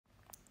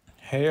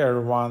Hey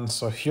everyone,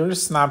 so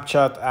here's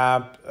Snapchat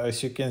app.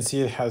 As you can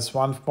see, it has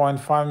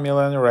 1.5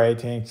 million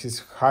ratings, it's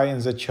high in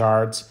the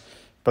charts.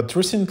 But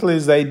recently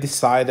they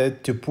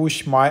decided to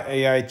push my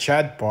AI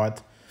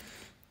chatbot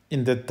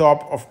in the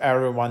top of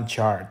everyone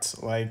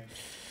charts. Like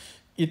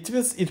it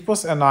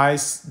was a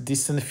nice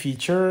decent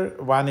feature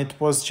when it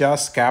was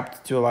just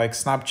capped to like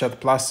Snapchat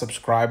Plus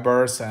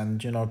subscribers,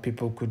 and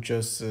people could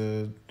just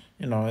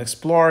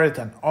explore it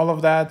and all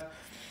of that.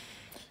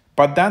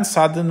 But then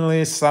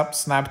suddenly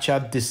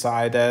Snapchat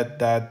decided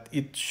that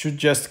it should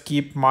just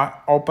keep my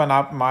open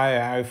up my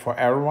AI for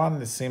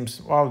everyone. It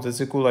seems, wow, that's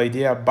a cool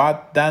idea.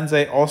 But then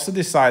they also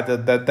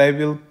decided that they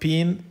will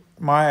pin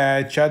my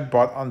AI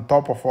chatbot on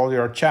top of all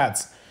your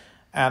chats.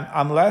 And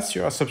unless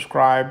you are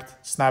subscribed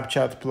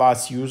Snapchat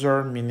Plus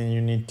user, meaning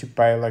you need to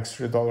pay like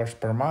 $3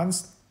 per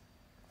month,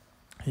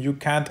 you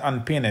can't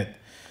unpin it.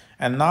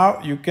 And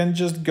now you can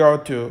just go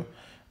to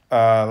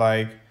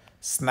like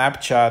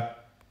Snapchat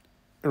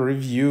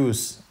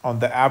reviews on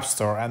the App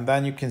Store, and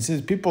then you can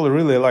see people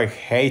really like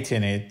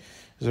hating it.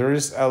 There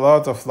is a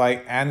lot of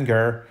like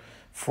anger,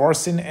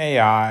 forcing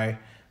AI.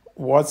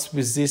 What's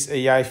with this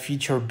AI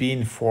feature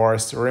being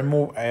forced?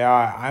 Remove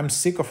AI. I'm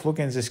sick of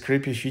looking at this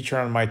creepy feature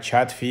on my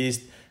chat feed.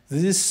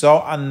 This is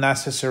so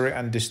unnecessary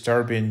and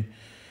disturbing.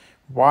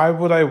 Why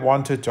would I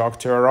want to talk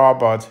to a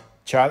robot?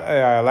 Chat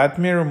AI, let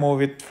me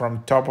remove it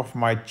from top of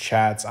my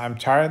chats. I'm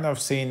tired of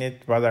seeing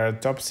it, but I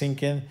top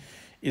thinking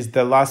is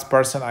the last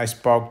person I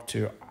spoke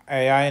to.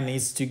 AI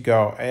needs to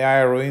go.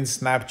 AI ruins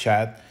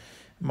Snapchat.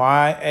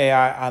 My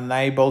AI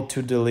unable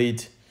to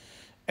delete.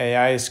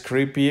 AI is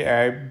creepy.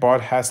 AI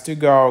bot has to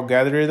go.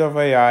 Get rid of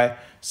AI.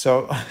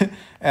 So,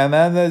 and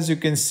then as you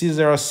can see,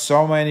 there are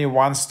so many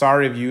one-star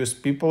reviews.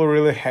 People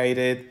really hate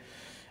it.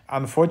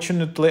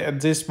 Unfortunately,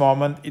 at this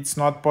moment, it's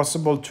not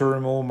possible to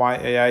remove my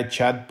AI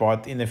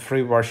chatbot in a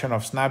free version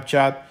of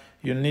Snapchat.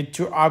 You need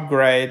to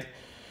upgrade.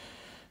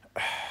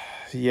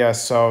 Yeah,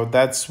 so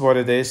that's what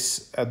it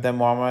is at the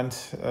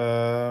moment.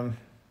 We're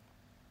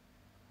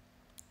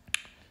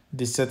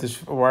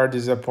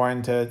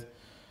disappointed.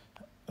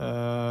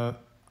 Uh,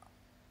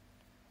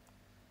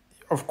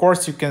 of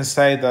course, you can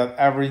say that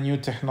every new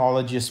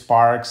technology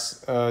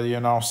sparks,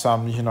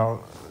 some,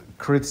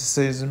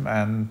 criticism,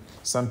 and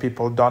some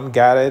people don't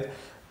get it.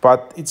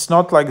 But it's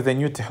not like the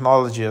new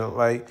technology.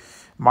 Like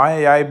my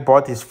AI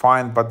bot is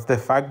fine, but the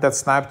fact that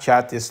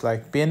Snapchat is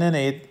like pinning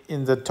it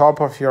in the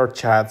top of your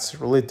chats,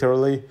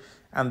 literally,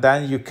 and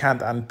then you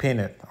can't unpin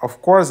it.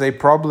 Of course, they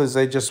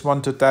just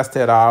want to test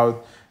it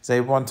out.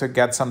 They want to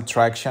get some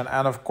traction,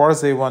 and of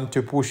course, they want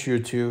to push you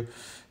to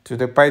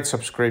the paid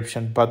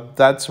subscription. But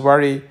that's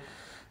very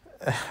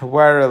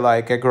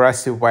like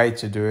aggressive way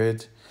to do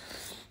it,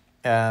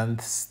 and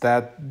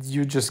that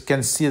you just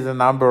can see the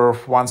number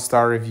of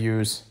one-star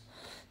reviews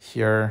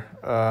here.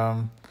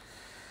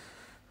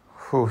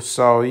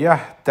 So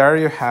yeah, there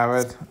you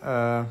have it.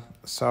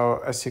 So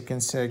as you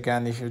can see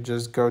again, if you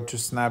just go to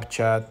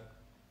Snapchat,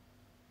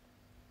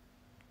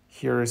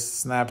 here is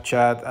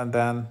Snapchat, and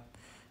then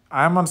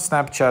I'm on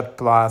Snapchat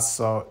Plus.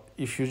 So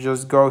if you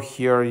just go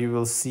here, you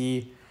will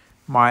see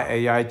my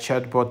AI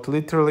chatbot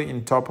literally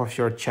in top of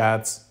your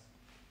chats.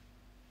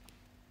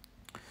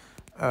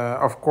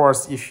 Of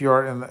course, if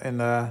you're in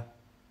a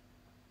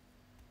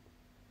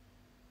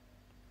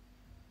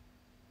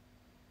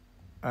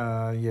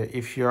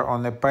if you're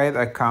on a paid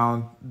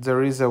account,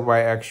 there is a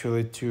way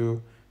actually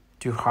to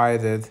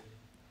hide it.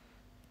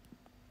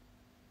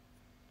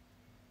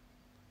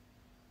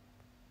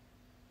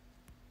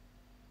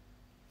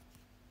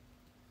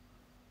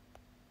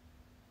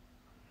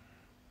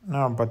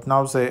 No, but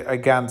now they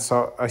again,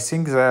 so I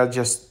think they are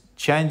just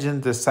changing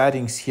the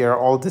settings here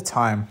all the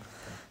time.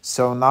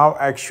 So now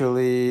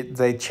actually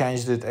they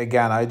changed it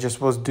again. I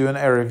just was doing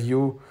a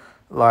review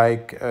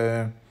like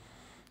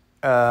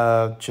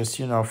just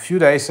a few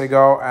days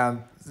ago,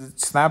 and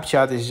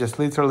Snapchat is just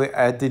literally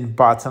adding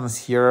buttons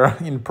here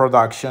in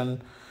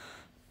production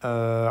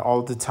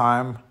all the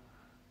time.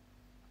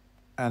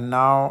 And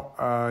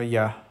now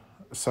yeah,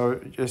 so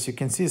as you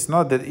can see, it's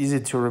not that easy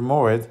to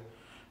remove it,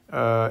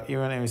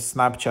 even in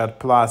Snapchat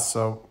Plus.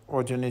 So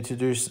what you need to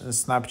do is in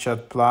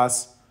Snapchat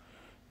Plus,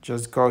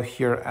 just go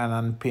here and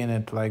unpin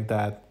it like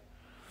that.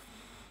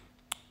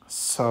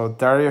 So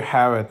there you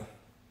have it.